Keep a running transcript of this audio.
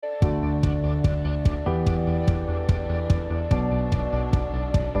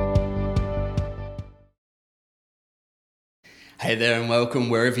Hey there and welcome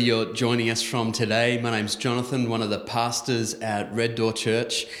wherever you're joining us from today. My name's Jonathan, one of the pastors at Red Door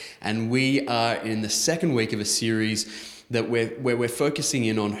Church, and we are in the second week of a series where we're focusing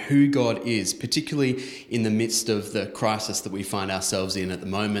in on who God is, particularly in the midst of the crisis that we find ourselves in at the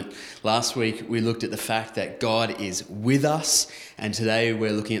moment. Last week we looked at the fact that God is with us, and today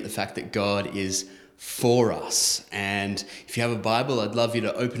we're looking at the fact that God is for us. And if you have a Bible, I'd love you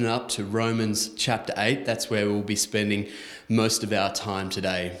to open it up to Romans chapter 8. That's where we'll be spending most of our time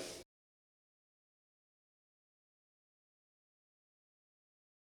today.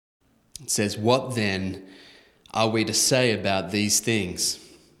 It says, "What then are we to say about these things?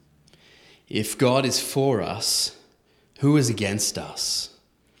 If God is for us, who is against us?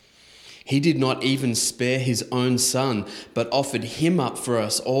 He did not even spare his own son, but offered him up for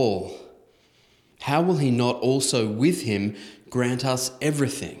us all. How will he not also with him grant us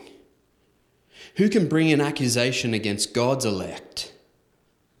everything? Who can bring an accusation against God's elect?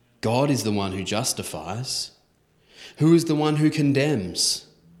 God is the one who justifies. Who is the one who condemns?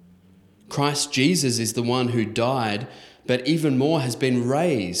 Christ Jesus is the one who died, but even more has been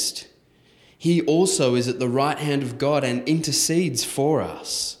raised. He also is at the right hand of God and intercedes for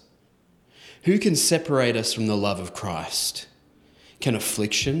us. Who can separate us from the love of Christ? Can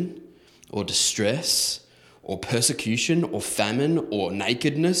affliction or distress or persecution or famine or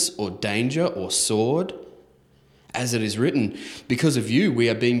nakedness or danger or sword? As it is written, because of you we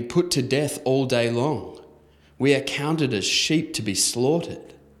are being put to death all day long. We are counted as sheep to be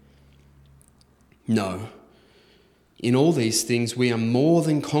slaughtered. No, in all these things we are more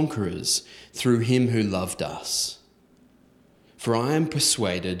than conquerors through him who loved us. For I am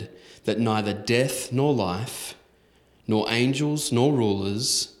persuaded that neither death nor life, nor angels nor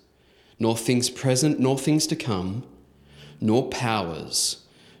rulers, nor things present nor things to come, nor powers,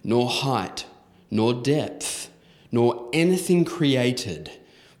 nor height, nor depth, nor anything created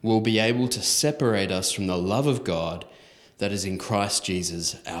will be able to separate us from the love of God that is in Christ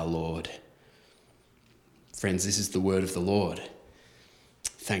Jesus our Lord." Friends, this is the word of the Lord.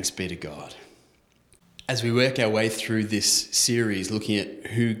 Thanks be to God. As we work our way through this series, looking at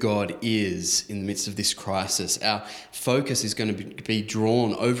who God is in the midst of this crisis, our focus is going to be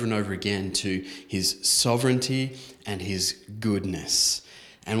drawn over and over again to his sovereignty and his goodness.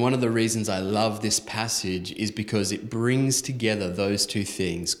 And one of the reasons I love this passage is because it brings together those two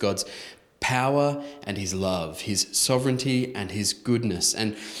things, God's power and his love, his sovereignty and his goodness.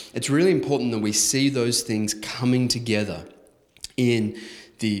 And it's really important that we see those things coming together in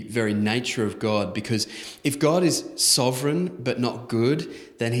the very nature of God, because if God is sovereign but not good,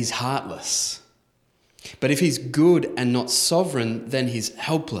 then he's heartless. But if he's good and not sovereign, then he's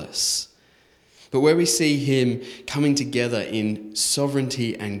helpless. But where we see him coming together in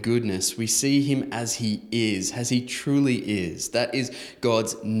sovereignty and goodness, we see him as he is, as he truly is. That is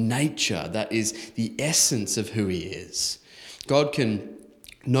God's nature. That is the essence of who he is. God can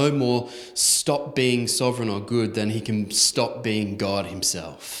no more stop being sovereign or good than he can stop being God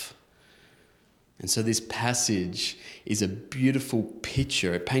himself. And so this passage is a beautiful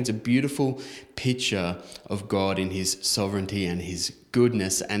picture. It paints a beautiful picture of God in his sovereignty and his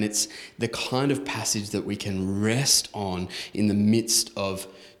goodness. And it's the kind of passage that we can rest on in the midst of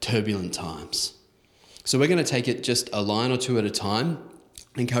turbulent times. So we're going to take it just a line or two at a time.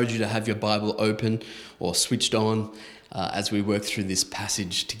 I encourage you to have your Bible open or switched on as we work through this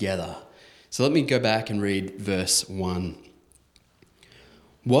passage together. So let me go back and read verse 1.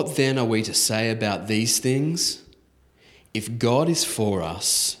 "What then are we to say about these things? If God is for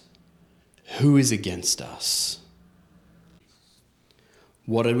us, who is against us?"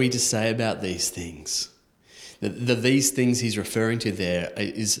 What are we to say about these things? These things he's referring to there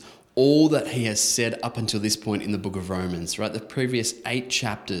is all that he has said up until this point in the book of Romans, right? The previous 8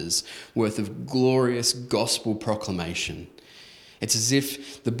 chapters worth of glorious gospel proclamation. It's as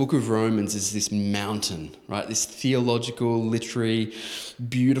if the book of Romans is this mountain, right? This theological, literary,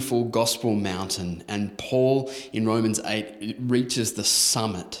 beautiful gospel mountain. And Paul in Romans 8 reaches the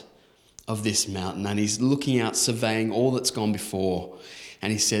summit of this mountain and he's looking out, surveying all that's gone before.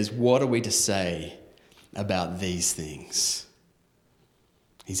 And he says, what are we to say about these things?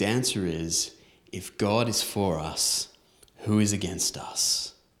 His answer is, if God is for us, who is against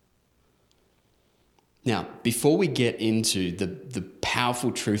us? Now, before we get into the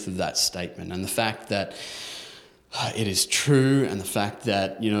powerful truth of that statement and the fact that it is true and the fact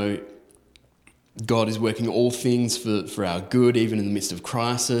that, God is working all things for our good, even in the midst of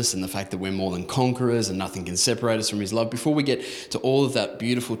crisis, and the fact that we're more than conquerors and nothing can separate us from his love, before we get to all of that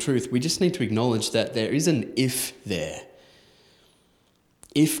beautiful truth, we just need to acknowledge that there is an if there.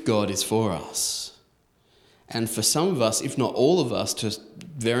 If God is for us. And for some of us, if not all of us, to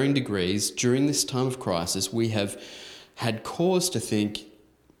varying degrees, during this time of crisis, we have had cause to think,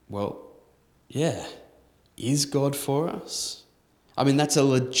 well, yeah, is God for us? I mean, that's a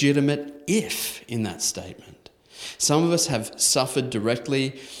legitimate if in that statement. Some of us have suffered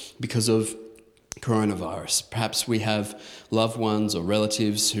directly because of coronavirus. Perhaps we have loved ones or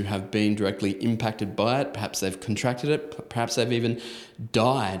relatives who have been directly impacted by it. Perhaps they've contracted it. Perhaps they've even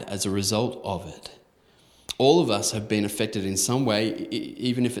died as a result of it. All of us have been affected in some way,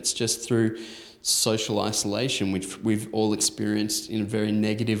 even if it's just through social isolation, which we've all experienced in very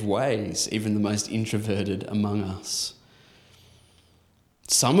negative ways, even the most introverted among us.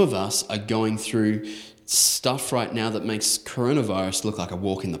 Some of us are going through stuff right now that makes coronavirus look like a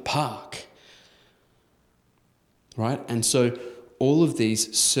walk in the park. Right? And so all of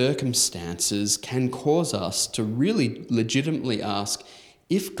these circumstances can cause us to really legitimately ask,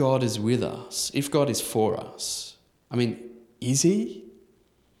 if God is with us, if God is for us, I mean, is he?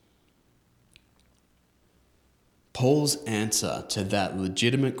 Paul's answer to that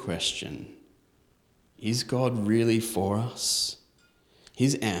legitimate question, is God really for us?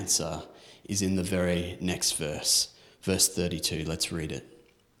 His answer is in the very next verse, verse 32. Let's read it.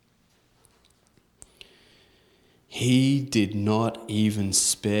 He did not even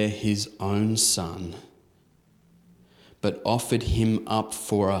spare his own son, but offered him up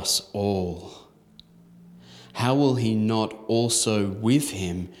for us all. How will he not also with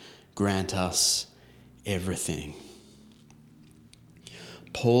him grant us everything?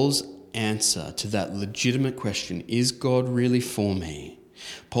 Paul's answer to that legitimate question, is God really for me?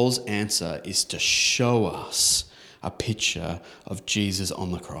 Paul's answer is to show us a picture of Jesus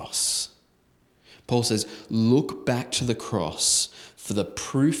on the cross. Paul says, look back to the cross for the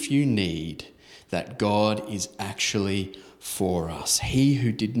proof you need that God is actually for us. He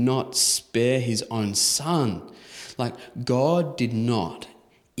who did not spare his own son. Like, God did not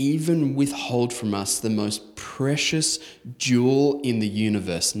even withhold from us the most precious jewel in the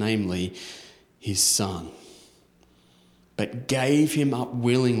universe, namely his son, but gave him up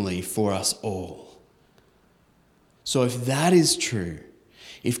willingly for us all. So if that is true,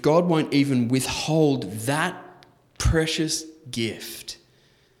 if God won't even withhold that precious gift,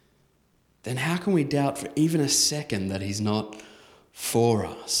 then how can we doubt for even a second that he's not for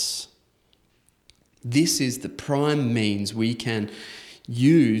us? This is the prime means we can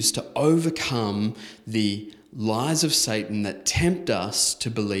use to overcome the lies of Satan that tempt us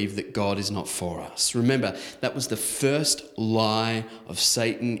to believe that God is not for us. Remember, that was the first lie of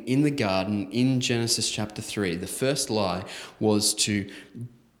Satan in the garden in Genesis chapter 3. The first lie was to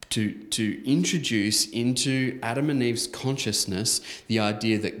introduce into Adam and Eve's consciousness the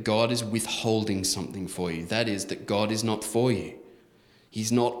idea that God is withholding something for you. That is, that God is not for you.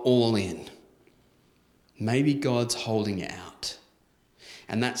 He's not all in. Maybe God's holding out.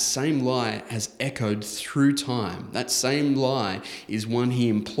 And that same lie has echoed through time. That same lie is one he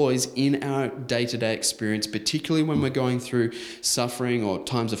employs in our day-to-day experience, particularly when we're going through suffering or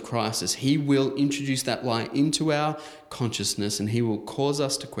times of crisis. He will introduce that lie into our consciousness and he will cause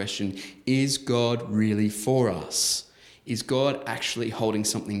us to question, is God really for us? Is God actually holding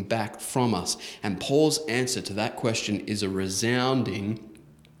something back from us? And Paul's answer to that question is a resounding,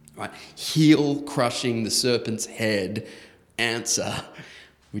 right, heel crushing the serpent's head answer,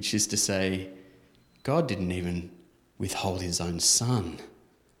 which is to say, God didn't even withhold his own son.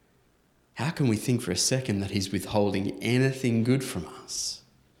 How can we think for a second that he's withholding anything good from us?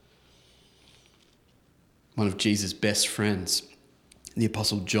 One of Jesus' best friends, the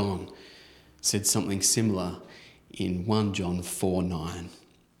Apostle John, said something similar in 1 John 4:9.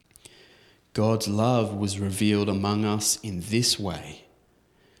 God's love was revealed among us in this way.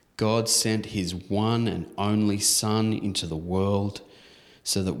 God sent his one and only Son into the world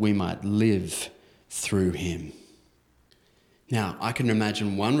so that we might live through him. Now, I can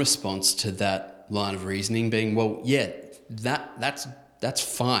imagine one response to that line of reasoning being, well, yeah, that's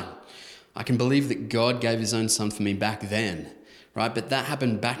fine. I can believe that God gave his own son for me back then, right? But that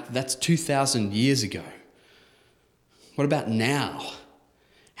happened that's 2,000 years ago. What about now?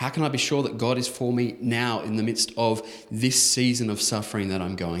 How can I be sure that God is for me now in the midst of this season of suffering that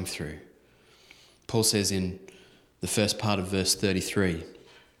I'm going through? Paul says in the first part of verse 33,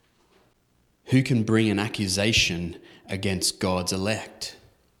 who can bring an accusation against God's elect?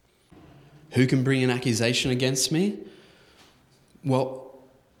 Who can bring an accusation against me? Well,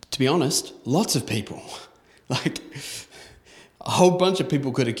 to be honest, lots of people. Like, a whole bunch of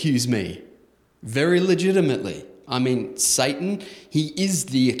people could accuse me very legitimately. I mean, Satan, he is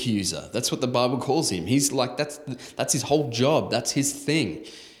the accuser. That's what the Bible calls him. He's like, that's his whole job. That's his thing.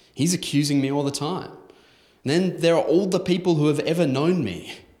 He's accusing me all the time. And then there are all the people who have ever known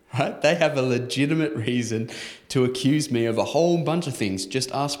me, right? They have a legitimate reason to accuse me of a whole bunch of things.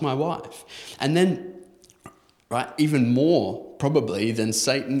 Just ask my wife. And then, right, even more probably than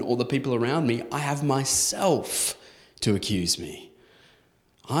Satan or the people around me, I have myself to accuse me.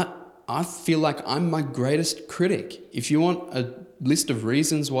 I feel like I'm my greatest critic. If you want a list of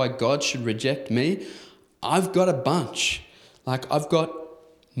reasons why God should reject me, I've got a bunch. Like, I've got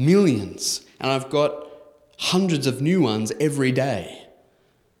millions, and I've got hundreds of new ones every day.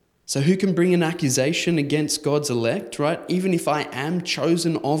 So who can bring an accusation against God's elect, right? Even if I am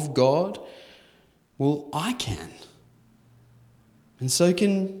chosen of God, well, I can. And so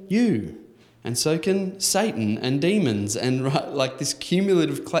can you. And so can Satan and demons. And right, like, this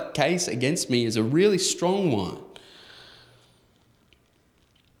cumulative case against me is a really strong one.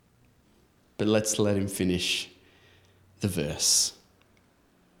 But let's let him finish the verse.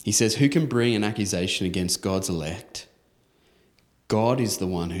 He says, who can bring an accusation against God's elect? God is the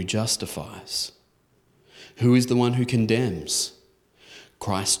one who justifies. Who is the one who condemns?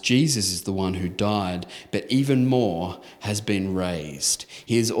 Christ Jesus is the one who died, but even more has been raised.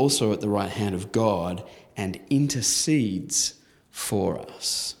 He is also at the right hand of God and intercedes for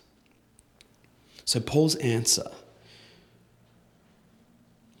us. So Paul's answer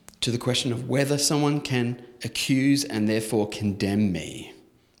to the question of whether someone can accuse and therefore condemn me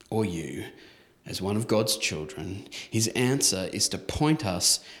or you as one of God's children, his answer is to point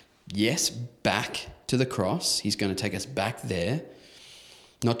us, yes, back to the cross. He's going to take us back there.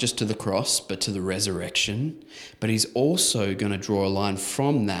 Not just to the cross, but to the resurrection. But he's also going to draw a line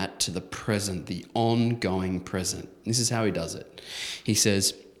from that to the present, the ongoing present. This is how he does it. He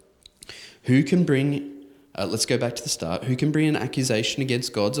says, who can bring, let's go back to the start. Who can bring an accusation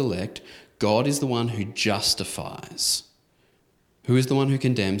against God's elect? God is the one who justifies. Who is the one who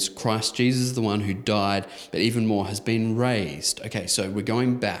condemns? Christ Jesus is the one who died, but even more has been raised. Okay, so we're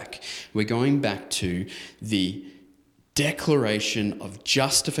going back. We're going back to the declaration of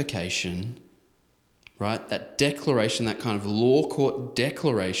justification, right? That declaration, that kind of law court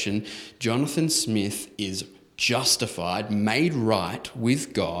declaration, Jonathan Smith is justified, made right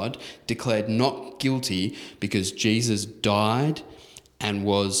with God, declared not guilty because Jesus died and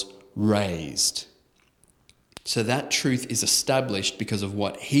was raised. So that truth is established because of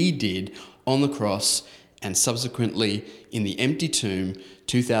what he did on the cross and subsequently in the empty tomb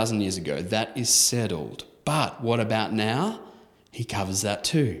 2,000 years ago. That is settled. But what about now? He covers that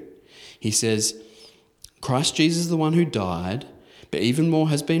too. He says, Christ Jesus is the one who died, but even more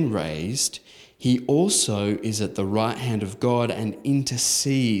has been raised. He also is at the right hand of God and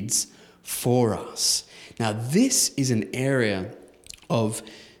intercedes for us. Now, this is an area of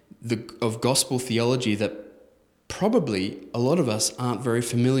gospel theology that probably a lot of us aren't very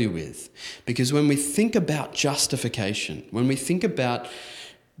familiar with. Because when we think about justification, when we think about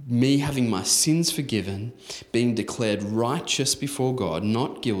me having my sins forgiven, being declared righteous before God,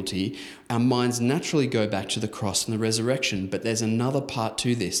 not guilty, our minds naturally go back to the cross and the resurrection. But there's another part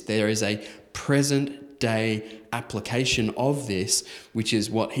to this. There is a present day application of this, which is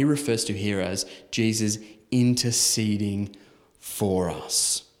what he refers to here as Jesus interceding for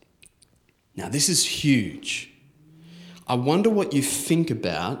us. Now, this is huge. I wonder what you think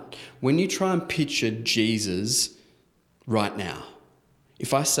about when you try and picture Jesus right now.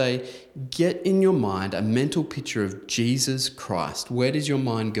 If I say, get in your mind a mental picture of Jesus Christ, where does your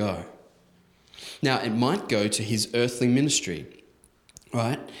mind go? Now, it might go to his earthly ministry,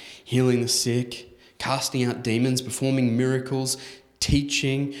 right? Healing the sick, casting out demons, performing miracles,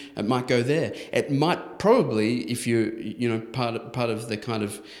 teaching. It might go there. It might probably, if you're part of the kind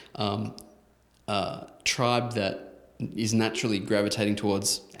of tribe that is naturally gravitating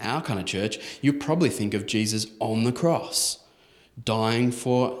towards our kind of church, you probably think of Jesus on the cross, dying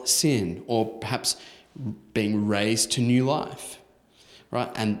for sin, or perhaps being raised to new life, right?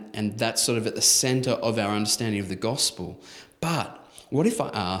 And that's sort of at the center of our understanding of the gospel. But what if I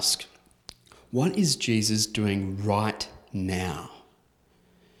ask, what is Jesus doing right now?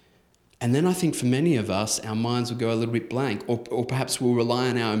 And then I think for many of us, our minds will go a little bit blank, or perhaps we'll rely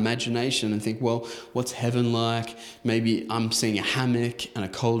on our imagination and think, well, what's heaven like? Maybe I'm seeing a hammock and a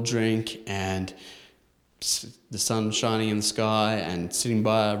cold drink and the sun shining in the sky and sitting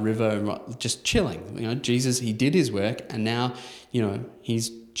by a river and just chilling. Jesus, he did his work and now,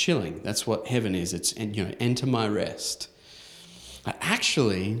 he's chilling. That's what heaven is. It's, enter my rest.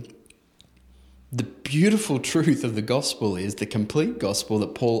 Actually, the beautiful truth of the gospel is, the complete gospel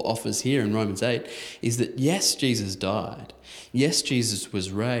that Paul offers here in Romans 8, is that yes, Jesus died. Yes, Jesus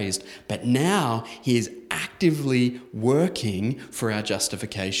was raised, but now he is actively working for our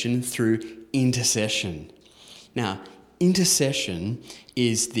justification through intercession. Now, intercession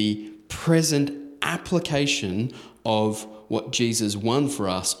is the present application of what Jesus won for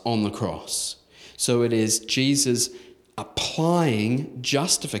us on the cross. So it is Jesus applying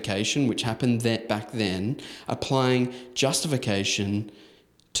justification, which happened back then, applying justification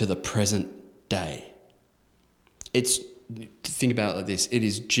to the present day. Think about it like this. It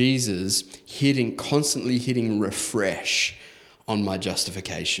is Jesus constantly hitting refresh on my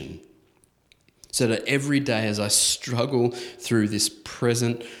justification. So that every day as I struggle through this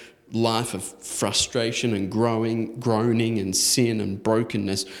present life of frustration and groaning and sin and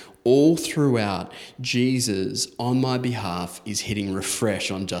brokenness, all throughout, Jesus, on my behalf, is hitting refresh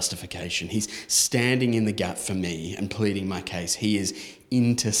on justification. He's standing in the gap for me and pleading my case. He is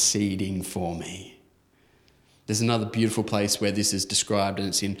interceding for me. There's another beautiful place where this is described, and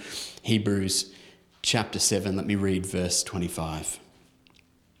it's in Hebrews chapter 7. Let me read verse 25.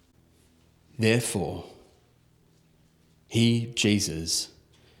 Therefore, he, Jesus,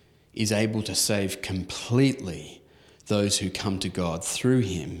 is able to save completely those who come to God through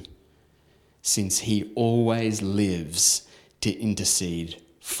him, since he always lives to intercede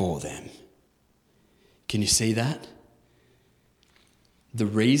for them. Can you see that? The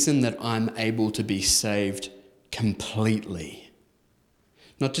reason that I'm able to be saved completely,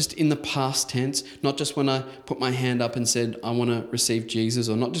 not just in the past tense, not just when I put my hand up and said, I want to receive Jesus,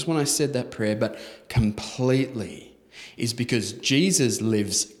 or not just when I said that prayer, but completely, is because Jesus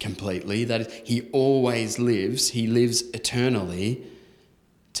lives completely. That is, he always lives. He lives eternally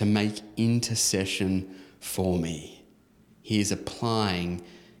to make intercession for me. He is applying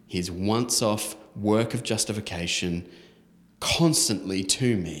his once-off work of justification constantly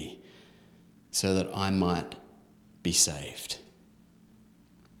to me so that I might be saved.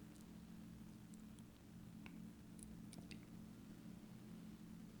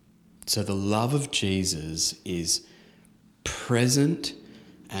 So the love of Jesus is present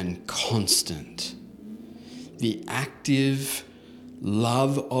and constant. The active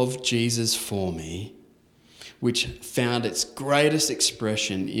love of Jesus for me, which found its greatest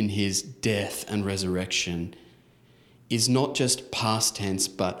expression in his death and resurrection, is not just past tense,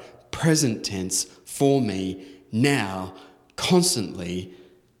 but present tense for me now, constantly,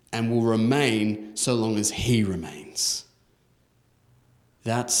 and will remain so long as he remains.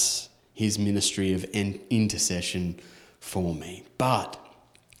 That's his ministry of intercession for me. But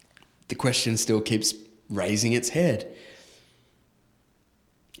the question still keeps raising its head.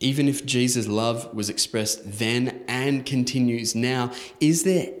 Even if Jesus' love was expressed then and continues now, is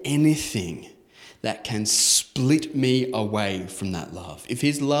there anything that can split me away from that love? If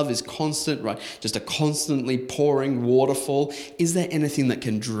his love is constant, right, just a constantly pouring waterfall, is there anything that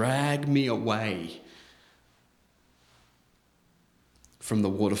can drag me away from the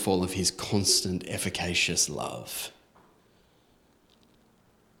waterfall of his constant, efficacious love?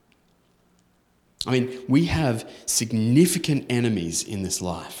 I mean, we have significant enemies in this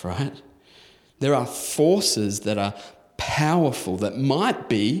life, right? There are forces that are powerful, that might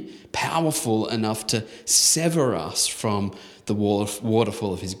be powerful enough to sever us from the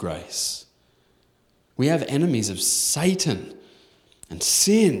waterfall of his grace. We have enemies of Satan and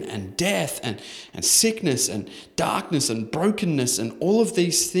sin and death and sickness and darkness and brokenness, and all of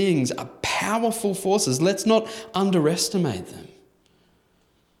these things are powerful forces. Let's not underestimate them.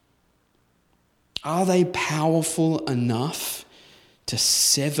 Are they powerful enough to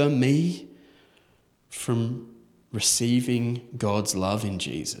sever me from receiving God's love in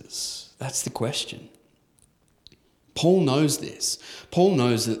Jesus? That's the question. Paul knows this. Paul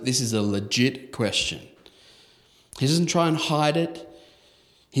knows that this is a legit question. He doesn't try and hide it.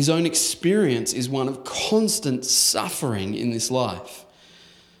 His own experience is one of constant suffering in this life.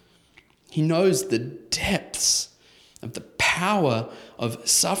 He knows the depths of the power of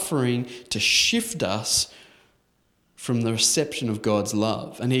suffering to shift us from the reception of God's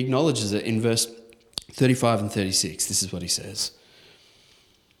love. And he acknowledges it in verse 35 and 36. This is what he says.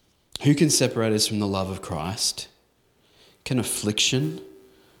 Who can separate us from the love of Christ? Can affliction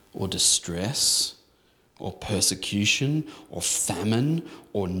or distress or persecution or famine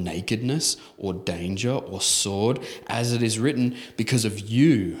or nakedness or danger or sword, as it is written, because of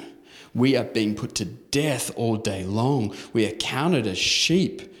you we are being put to death all day long. We are counted as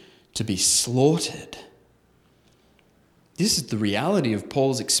sheep to be slaughtered. This is the reality of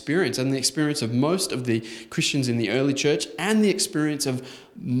Paul's experience and the experience of most of the Christians in the early church, and the experience of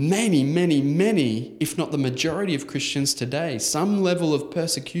many, many, many, if not the majority of Christians today. Some level of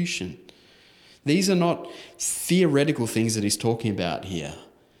persecution. These are not theoretical things that he's talking about here.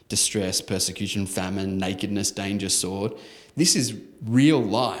 Distress, persecution, famine, nakedness, danger, sword. This is real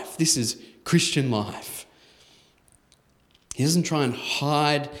life. This is Christian life. He doesn't try and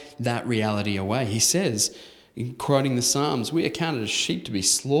hide that reality away. He says, quoting the Psalms, we are counted as sheep to be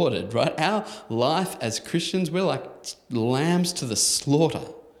slaughtered, right? Our life as Christians, we're like lambs to the slaughter.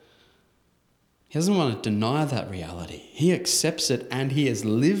 He doesn't want to deny that reality. He accepts it and he has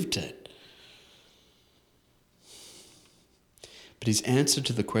lived it. But his answer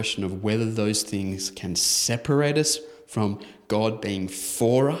to the question of whether those things can separate us from God being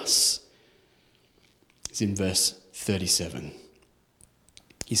for us is in verse 37.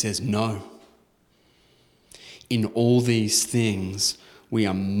 He says, no. In all these things, we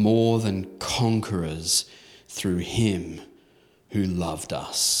are more than conquerors through him who loved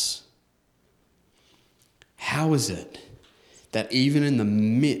us. How is it that even in the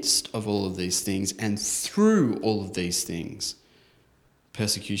midst of all of these things and through all of these things,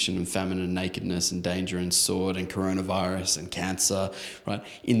 persecution and famine and nakedness and danger and sword and coronavirus and cancer, right?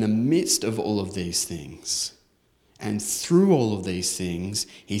 In the midst of all of these things and through all of these things,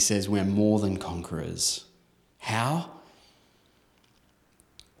 he says we're more than conquerors. How?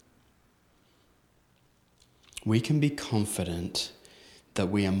 We can be confident that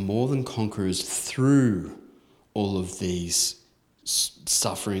we are more than conquerors through all of these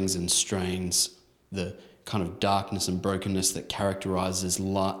sufferings and strains, the kind of darkness and brokenness that characterizes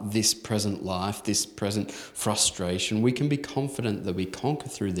this present life, this present frustration. We can be confident that we conquer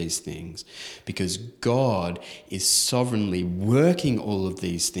through these things because God is sovereignly working all of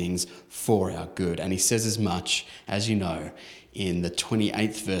these things for our good. And he says as much, as you know, in the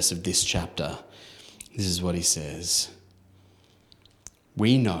 28th verse of this chapter. This is what he says.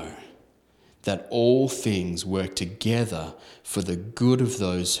 We know that all things work together for the good of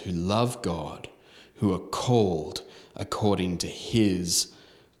those who love God, who are called according to his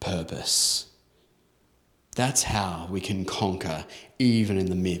purpose. That's how we can conquer even in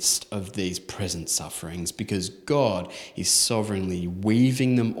the midst of these present sufferings, because God is sovereignly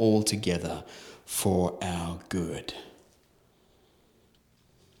weaving them all together for our good.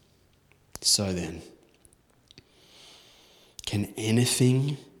 So then, can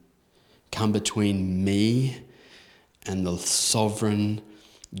anything come between me and the sovereign,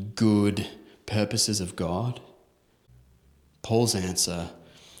 good purposes of God? Paul's answer,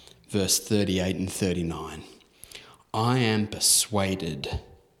 verse 38 and 39. I am persuaded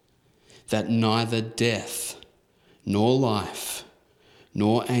that neither death, nor life,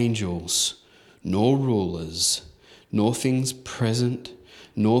 nor angels, nor rulers, nor things present,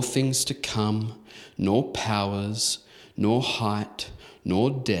 nor things to come, nor powers, nor height, nor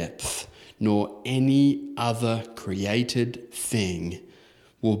depth, nor any other created thing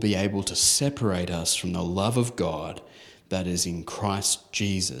will be able to separate us from the love of God that is in Christ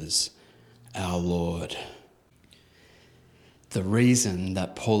Jesus, our Lord. The reason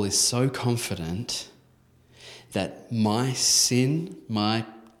that Paul is so confident that my sin, my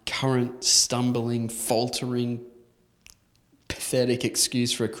current stumbling, faltering, pathetic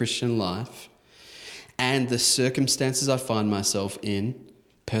excuse for a Christian life, and the circumstances I find myself in,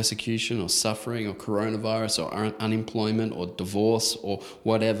 persecution or suffering or coronavirus or unemployment or divorce or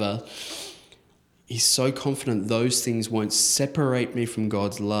whatever, he's so confident those things won't separate me from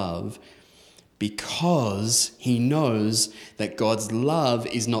God's love because he knows that God's love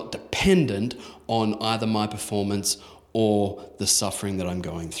is not dependent on either my performance or the suffering that I'm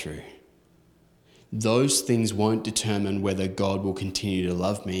going through. Those things won't determine whether God will continue to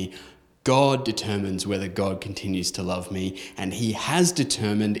love me. God determines whether God continues to love me, and he has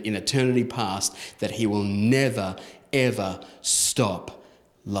determined in eternity past that he will never, ever stop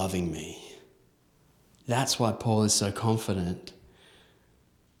loving me. That's why Paul is so confident,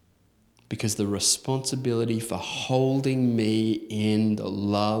 because the responsibility for holding me in the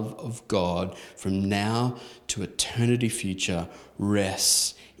love of God from now to eternity future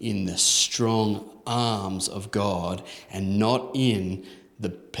rests in the strong arms of God and not in the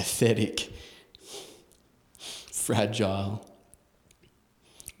pathetic, fragile,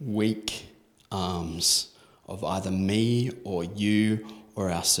 weak arms of either me or you or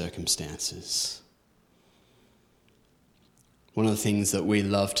our circumstances. One of the things that we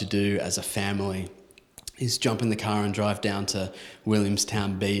love to do as a family is jump in the car and drive down to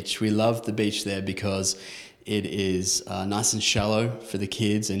Williamstown Beach. We love the beach there because it is nice and shallow for the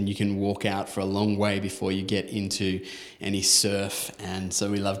kids, and you can walk out for a long way before you get into any surf. And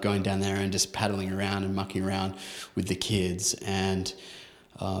so we love going down there and just paddling around and mucking around with the kids. And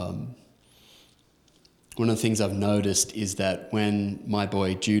one of the things I've noticed is that when my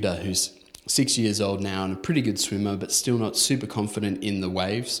boy Judah, who's 6 years old now and a pretty good swimmer, but still not super confident in the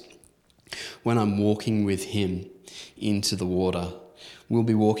waves, when I'm walking with him into the water, we'll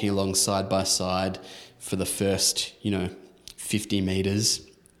be walking along side by side for the first, 50 meters.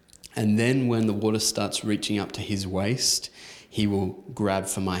 And then when the water starts reaching up to his waist, he will grab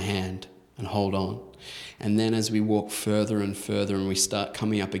for my hand and hold on. And then as we walk further and further and we start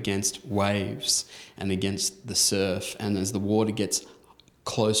coming up against waves and against the surf, and as the water gets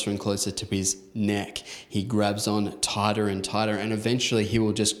closer and closer to his neck, he grabs on tighter and tighter, and eventually he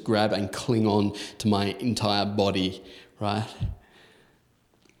will just grab and cling on to my entire body, right?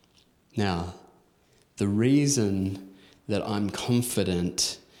 Now, the reason that I'm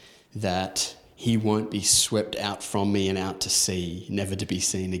confident that he won't be swept out from me and out to sea, never to be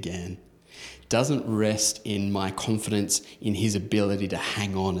seen again, doesn't rest in my confidence in his ability to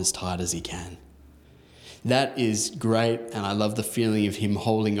hang on as tight as he can. That is great, and I love the feeling of him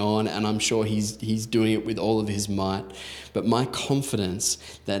holding on, and I'm sure he's doing it with all of his might. But my confidence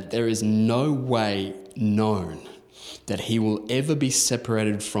that there is no way known that he will ever be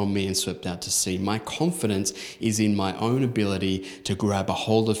separated from me and swept out to sea, my confidence is in my own ability to grab a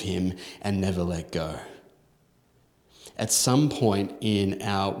hold of him and never let go. At some point in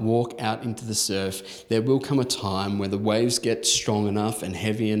our walk out into the surf, there will come a time where the waves get strong enough and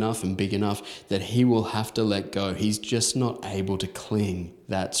heavy enough and big enough that he will have to let go. He's just not able to cling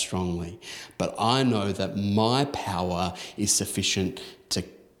that strongly. But I know that my power is sufficient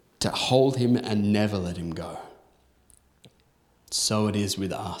to hold him and never let him go. So it is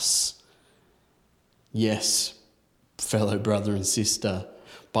with us. Yes, fellow brother and sister,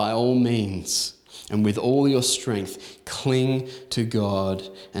 by all means, and with all your strength, cling to God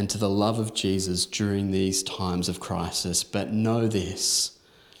and to the love of Jesus during these times of crisis. But know this,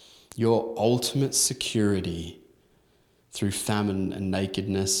 your ultimate security through famine and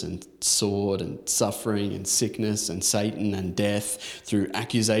nakedness and sword and suffering and sickness and Satan and death, through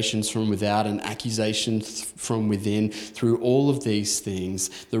accusations from without and accusations from within, through all of these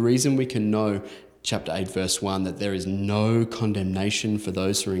things, the reason we can know chapter 8, verse 1, that there is no condemnation for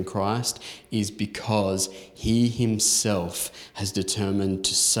those who are in Christ is because he himself has determined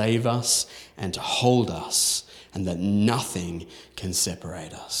to save us and to hold us, and that nothing can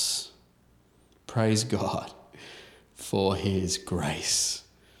separate us. Praise God for his grace.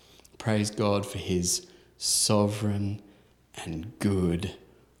 Praise God for his sovereign and good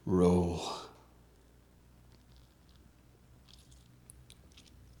rule.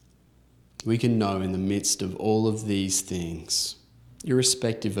 We can know in the midst of all of these things,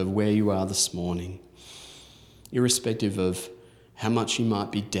 irrespective of where you are this morning, irrespective of how much you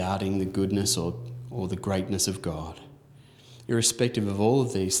might be doubting the goodness or the greatness of God, irrespective of all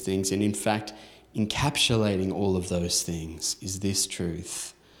of these things, and in fact, encapsulating all of those things is this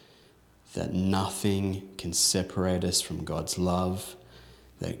truth, that nothing can separate us from God's love,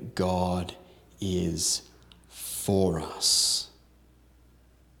 that God is for us.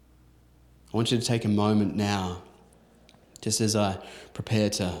 I want you to take a moment now, just as I prepare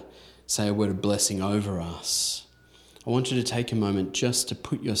to say a word of blessing over us. I want you to take a moment just to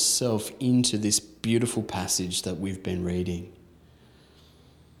put yourself into this beautiful passage that we've been reading.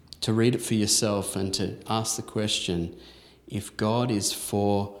 To read it for yourself and to ask the question, if God is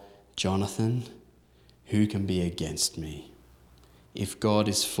for Jonathan, who can be against me? If God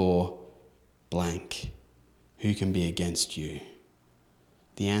is for blank, who can be against you?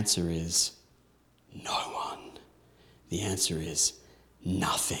 The answer is no one. The answer is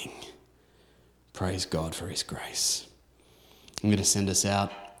nothing. Praise God for his grace. I'm going to send us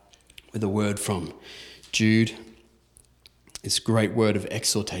out with a word from Jude. This great word of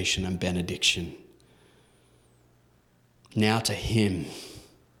exhortation and benediction. Now to him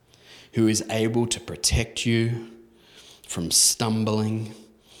who is able to protect you from stumbling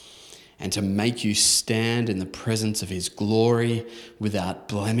and to make you stand in the presence of his glory without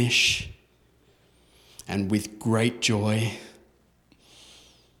blemish and with great joy,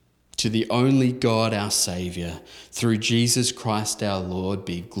 to the only God our Saviour, through Jesus Christ our Lord,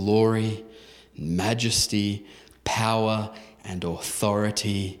 be glory, majesty, power, and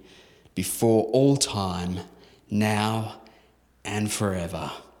authority before all time, now and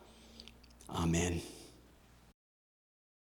forever. Amen.